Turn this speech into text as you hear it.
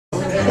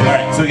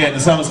Alright, so again, the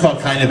song is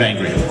called Kind of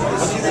Angry.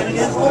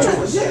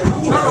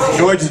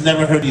 George has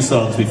never heard these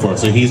songs before,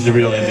 so he's the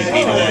real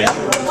MVP today.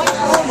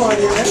 1,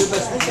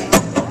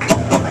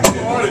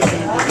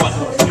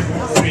 2,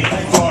 3,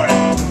 4.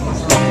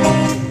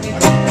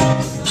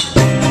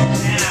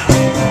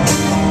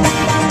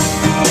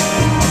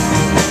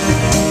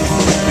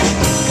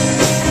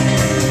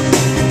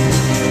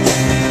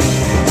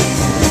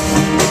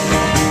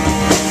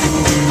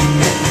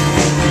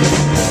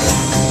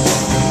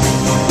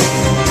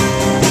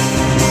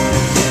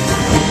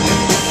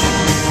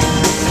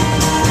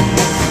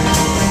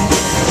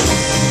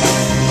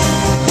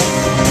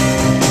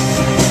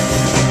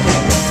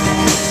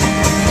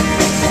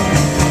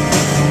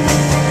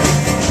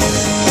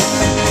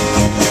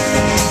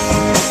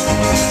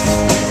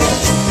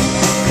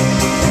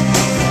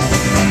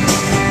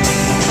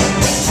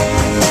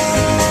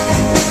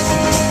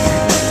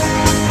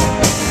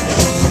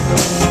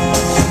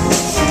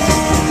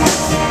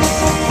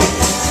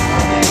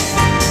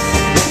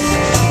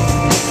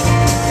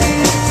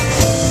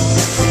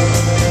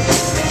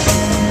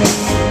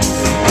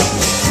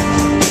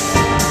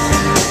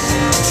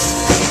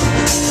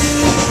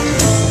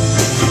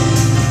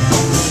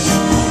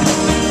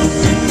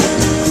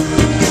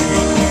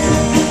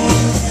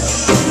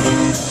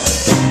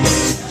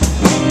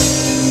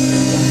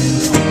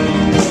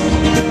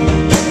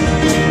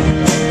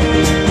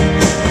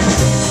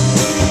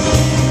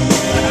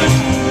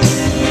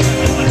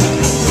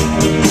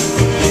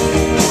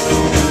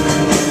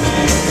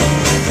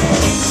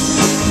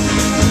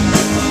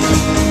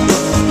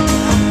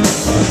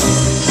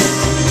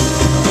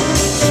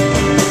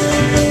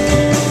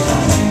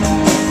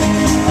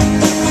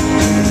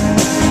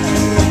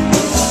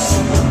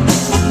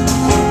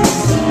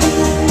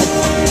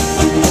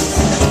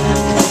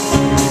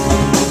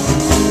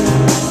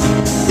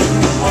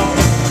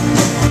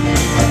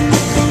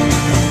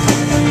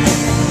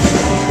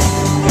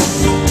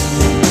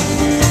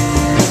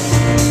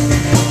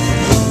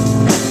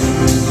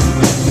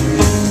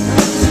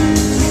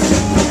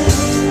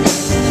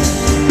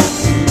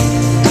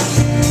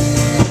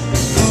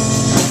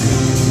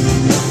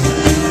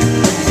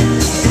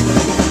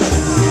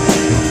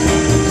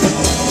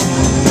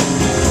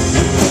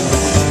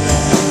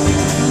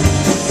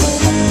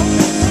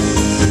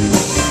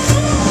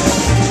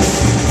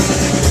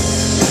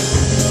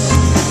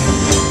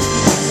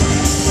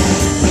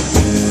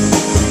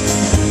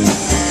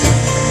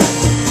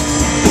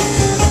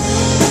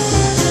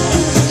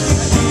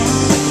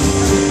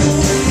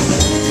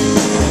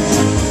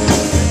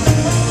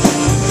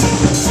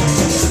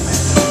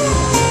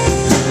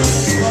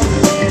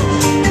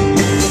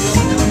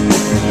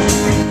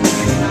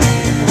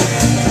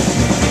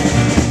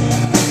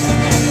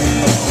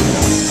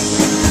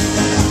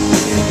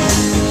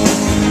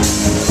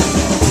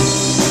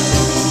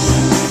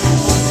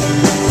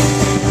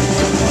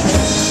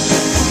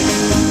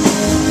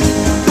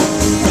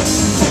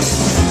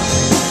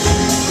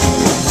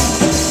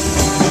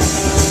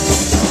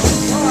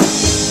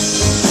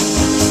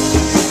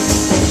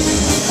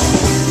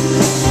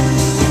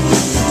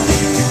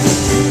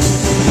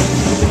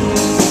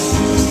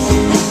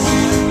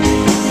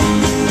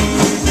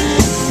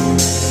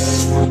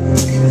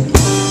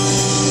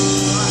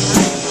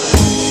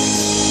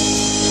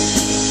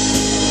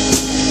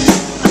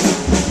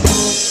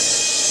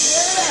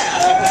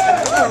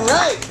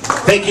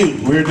 Thank you.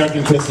 We're Doug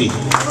and Chrissy.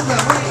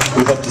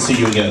 We hope to see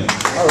you again.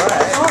 All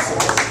right. Awesome.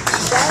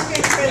 Doug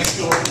and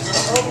Chrissy.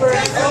 Over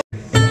and over.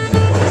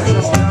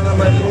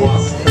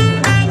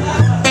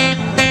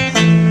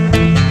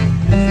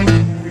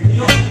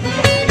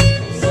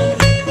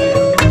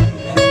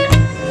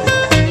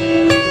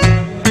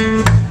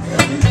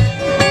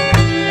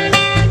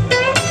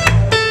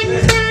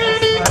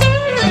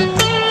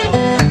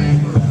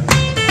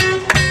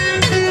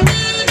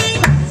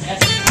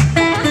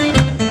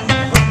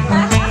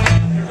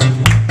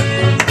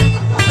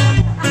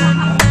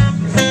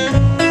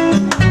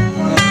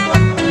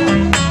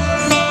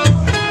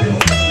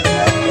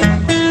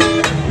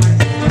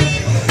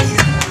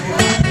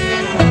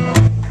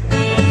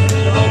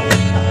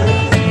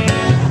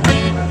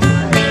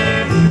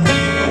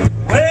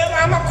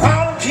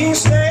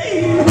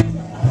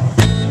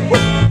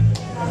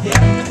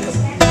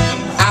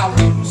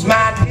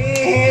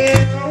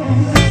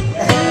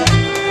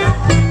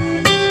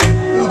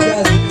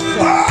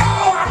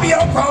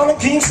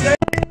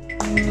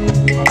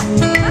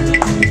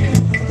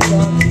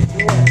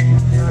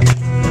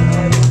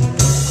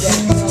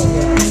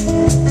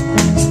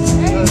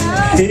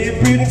 Hey,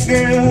 pretty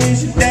girl,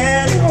 is your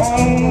daddy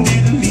home?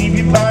 Did he leave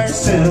you by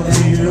yourself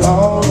here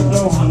all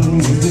alone?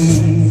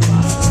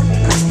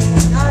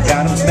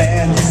 Got a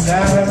bad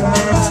desire.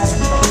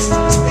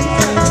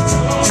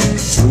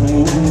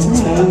 Ooh,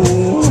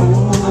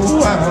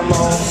 I'm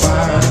on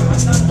fire.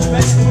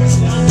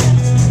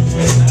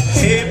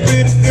 Hey,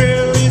 pretty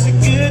girl, is it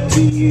good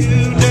to you?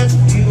 Does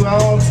it do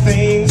all the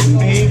things that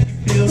make you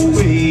feel the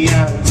way I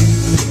do?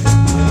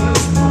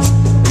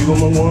 You are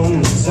my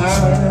one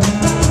desire.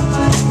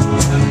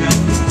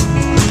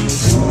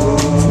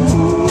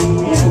 Oh,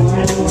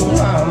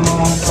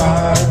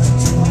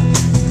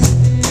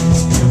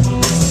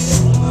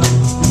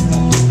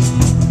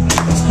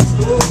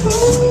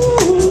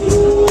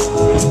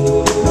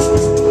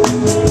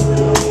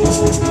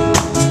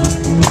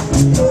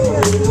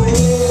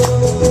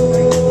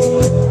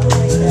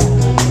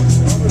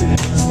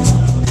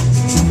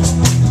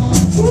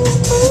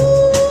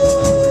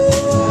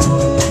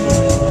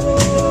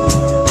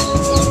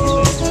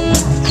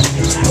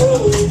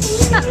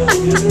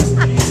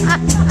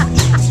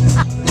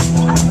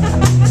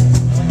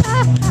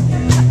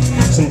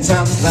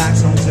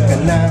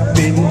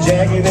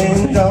 jacket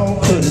and dog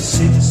put a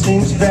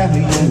 6-inch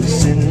value in the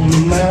center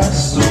of my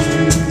soul.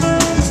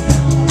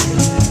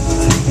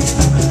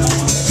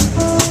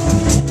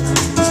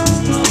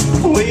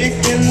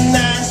 Waking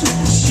nights with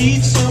the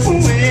sheets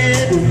soaking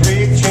wet and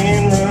freight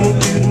train running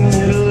through the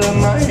middle of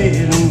my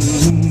head.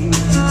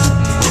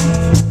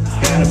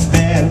 Got a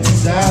bad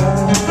desire.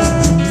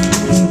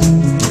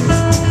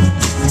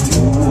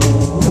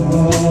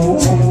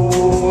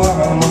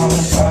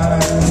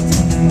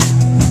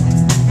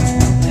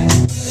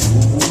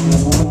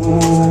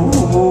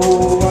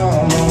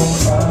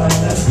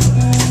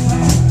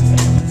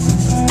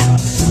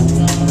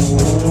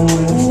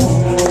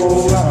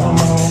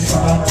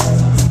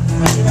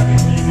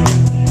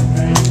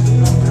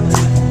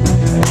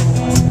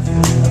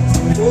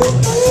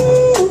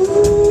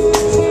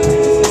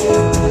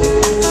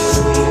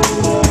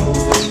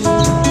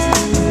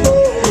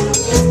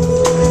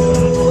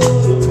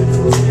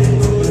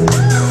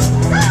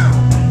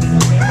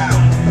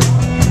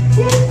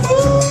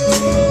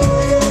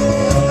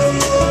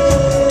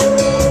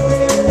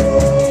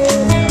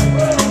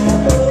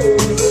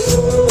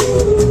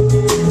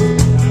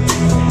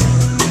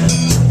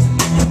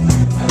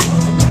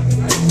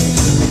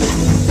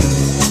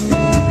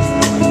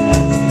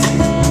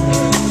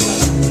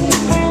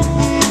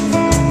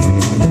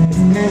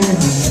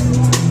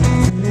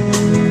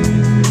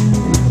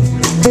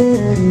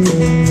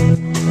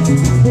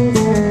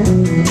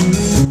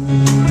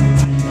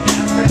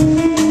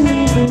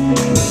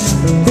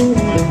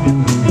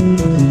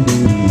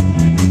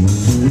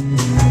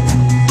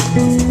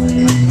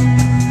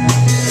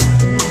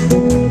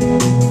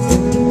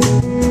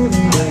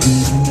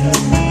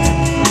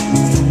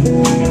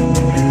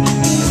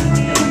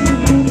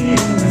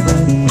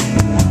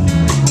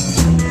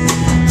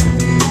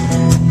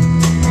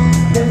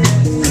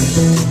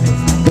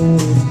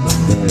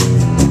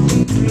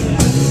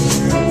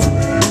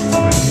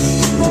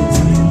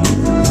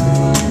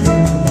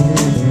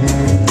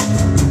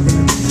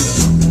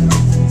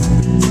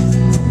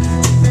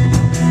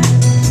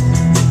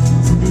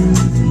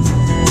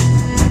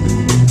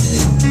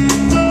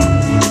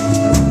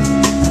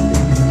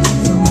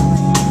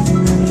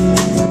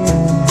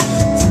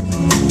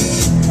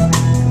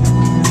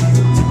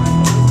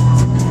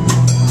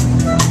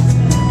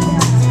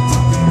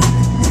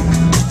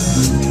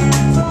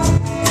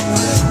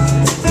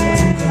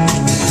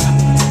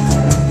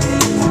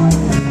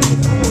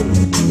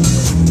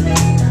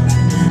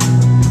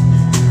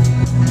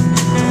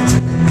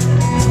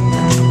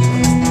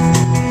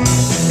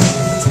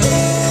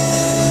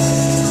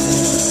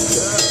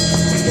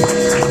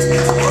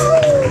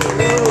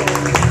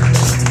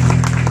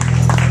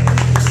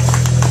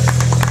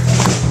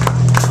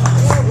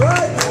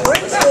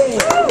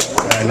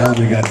 I know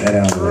we got that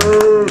out of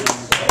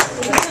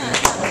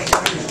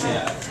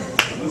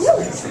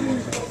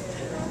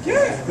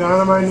there. Down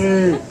on my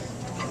knee.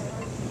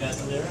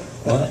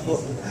 What?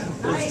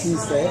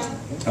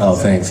 Oh,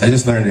 thanks. I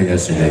just learned it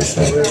yesterday,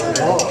 so. I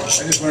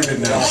just learned it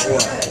now.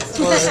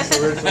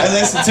 I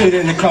listened to it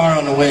in the car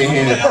on the way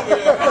here.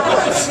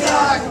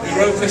 We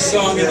wrote this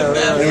song in the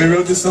bathroom. And we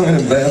wrote this song in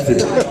the bathroom.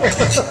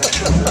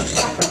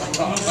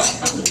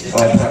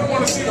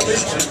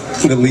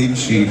 The lead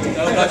sheet.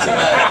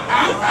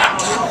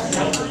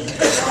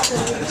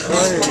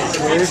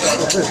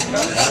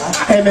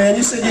 Hey man,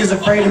 you said you was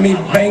afraid of me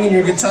banging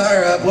your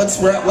guitar up. What's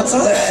all that?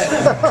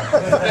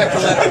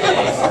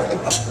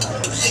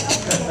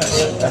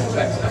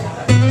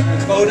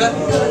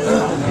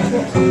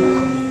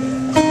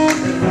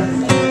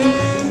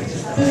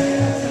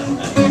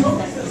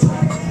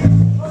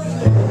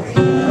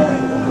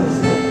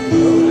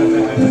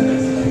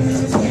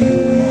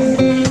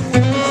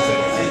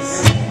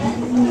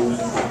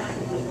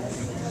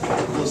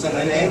 What's that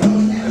name?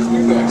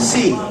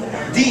 C,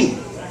 D.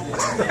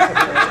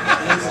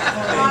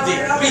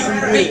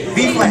 B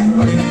flat.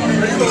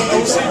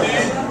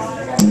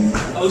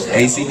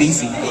 ACDC.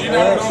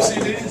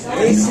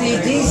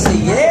 ACDC,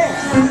 yeah.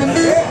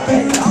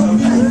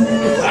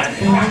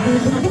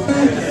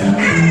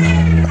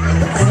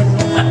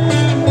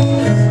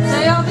 So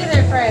y'all be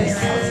there Friday,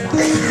 right?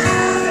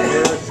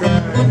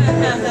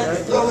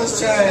 Well, let's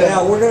try it.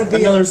 Now we're going to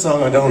be Another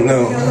song I don't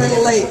know. a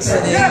little late, so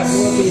then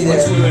we'll be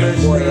there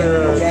for you,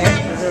 okay?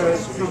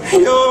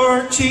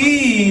 You're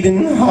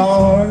cheating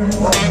hard.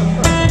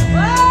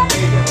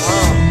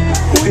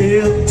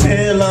 We'll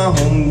tell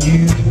on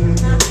you.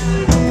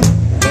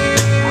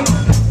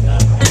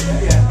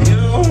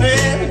 You'll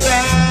never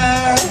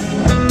die.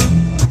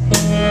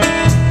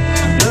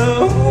 The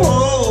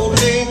whole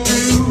day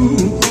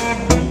through.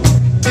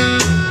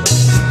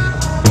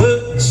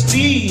 But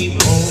Steve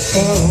won't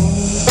come.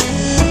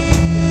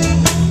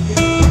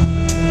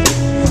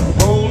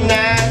 Whole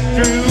night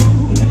through.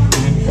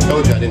 I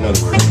told you I didn't know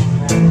the words.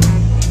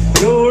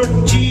 You're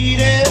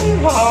cheating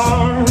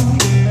hard.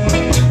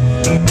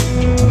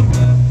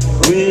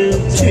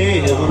 We'll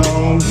tell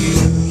on you.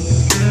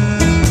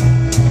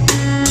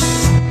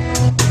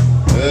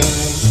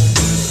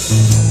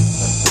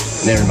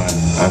 Never mind,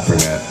 I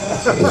forgot.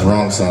 It was the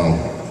wrong song.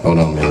 Hold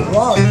on a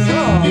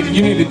minute.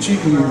 You need a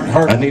cheating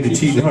heart. I need a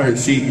cheating heart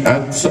sheet.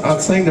 I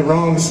sang the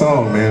wrong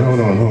song, man. Hold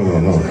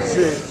on.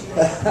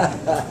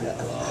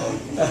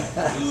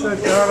 So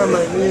down on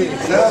my knees.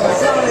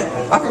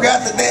 I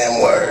forgot the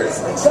damn words.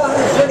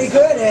 Sounded pretty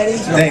good, Eddie.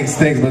 Thanks,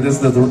 but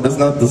that's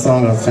not the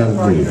song I was trying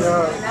to do.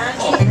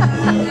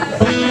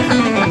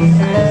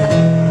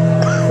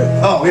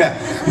 Oh, yeah.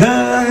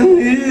 The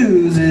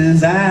news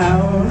is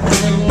out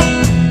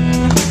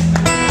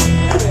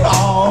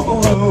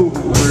all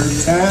over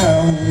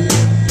town.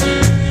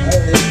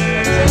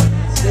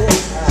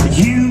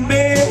 You've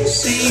been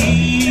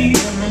seen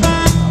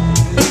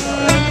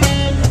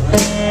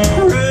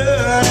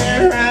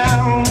running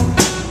around.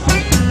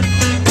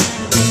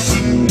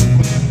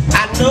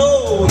 I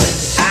know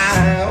that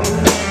I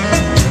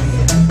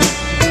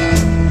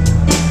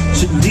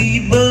should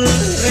leave, but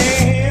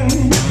then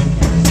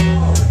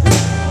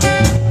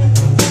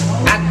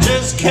I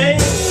just can't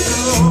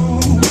go.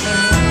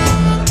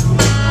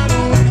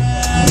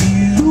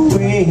 You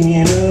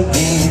win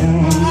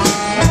again.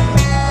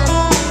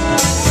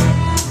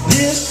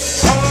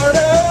 This heart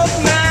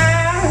of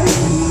mine,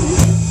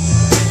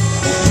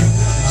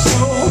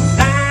 so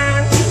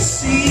blind to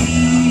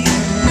see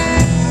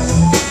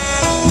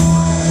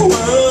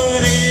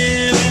what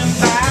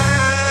everybody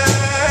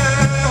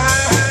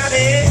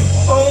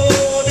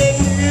holding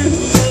you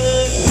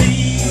but me.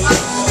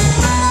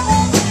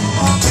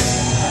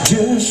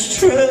 Just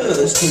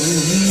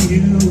trusting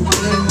you.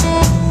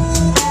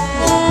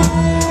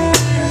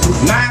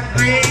 My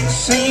great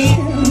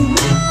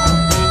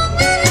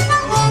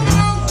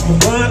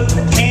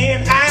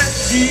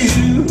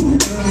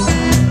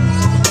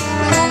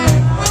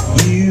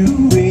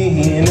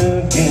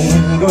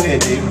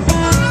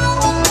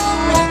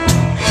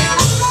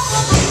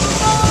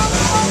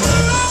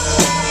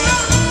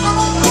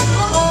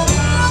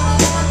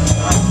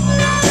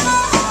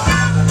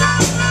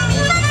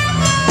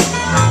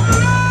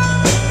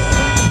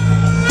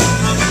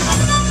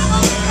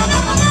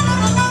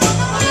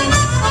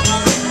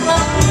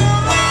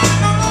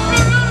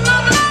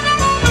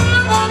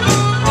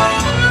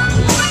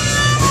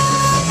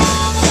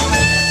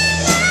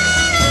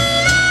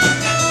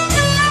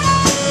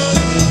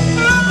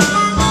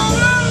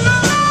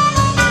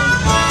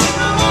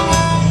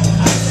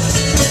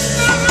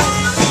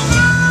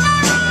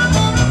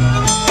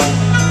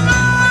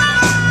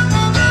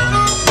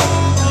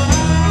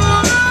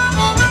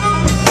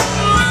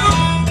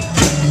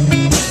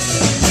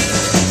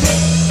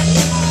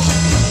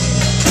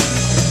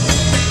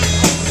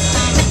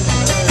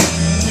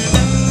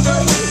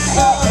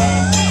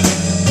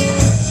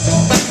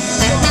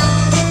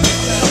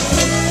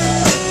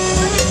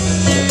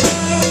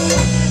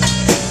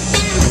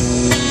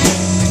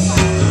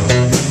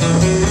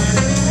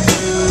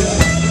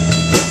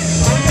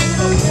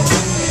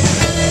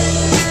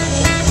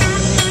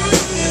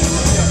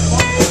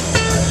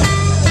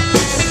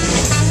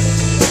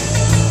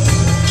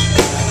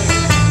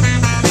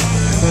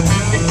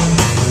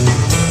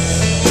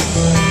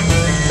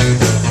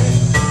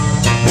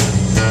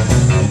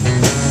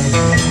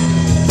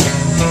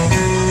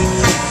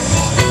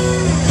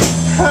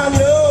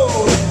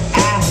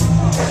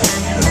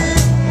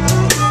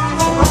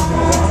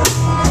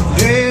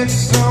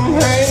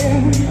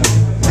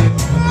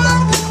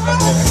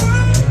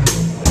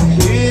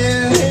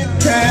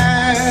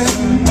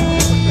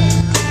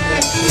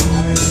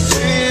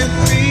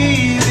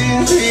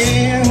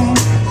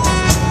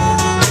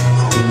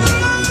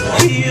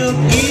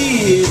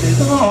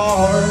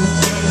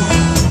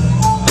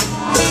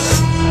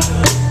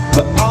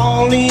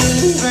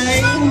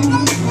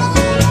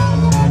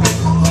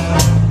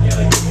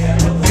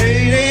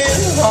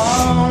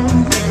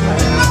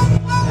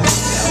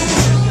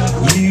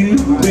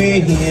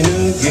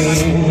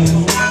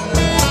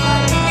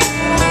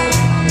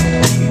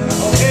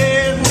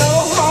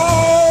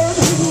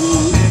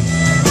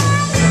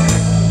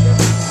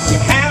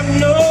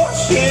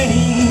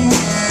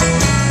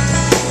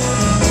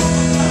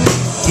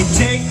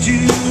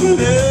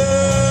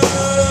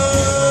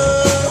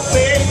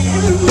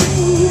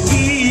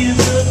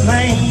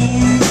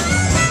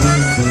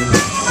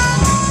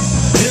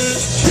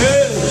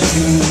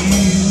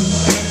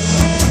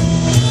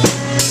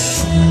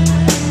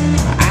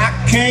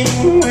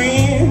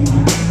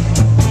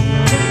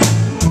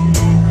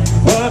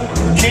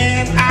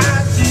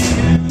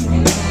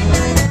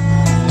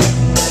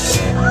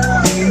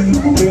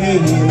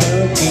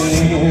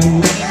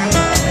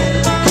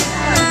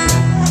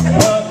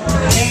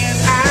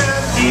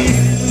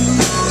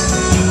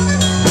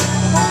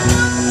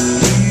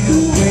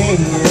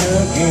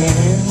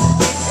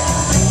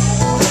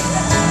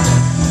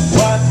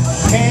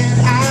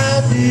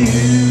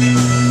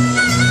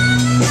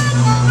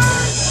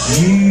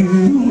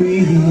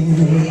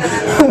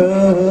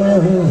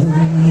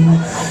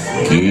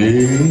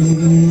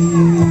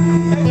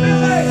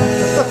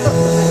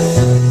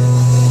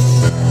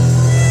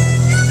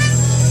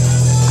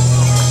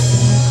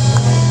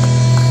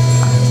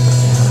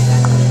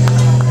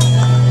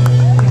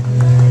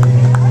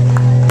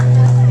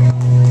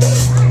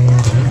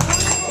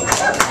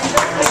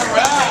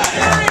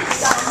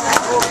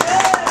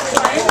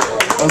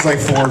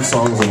sounds like 4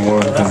 songs in one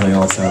because they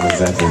all sound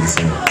exactly the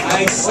same.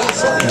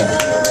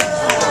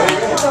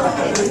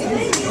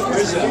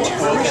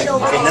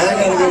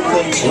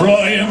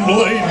 Ryan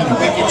Bladen.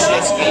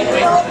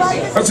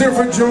 Let's hear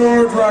for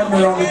George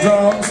Wagner on the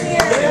drums.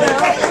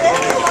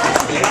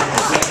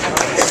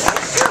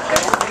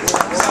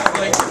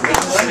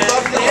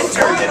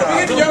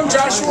 Young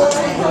Joshua.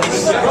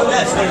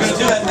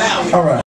 All right.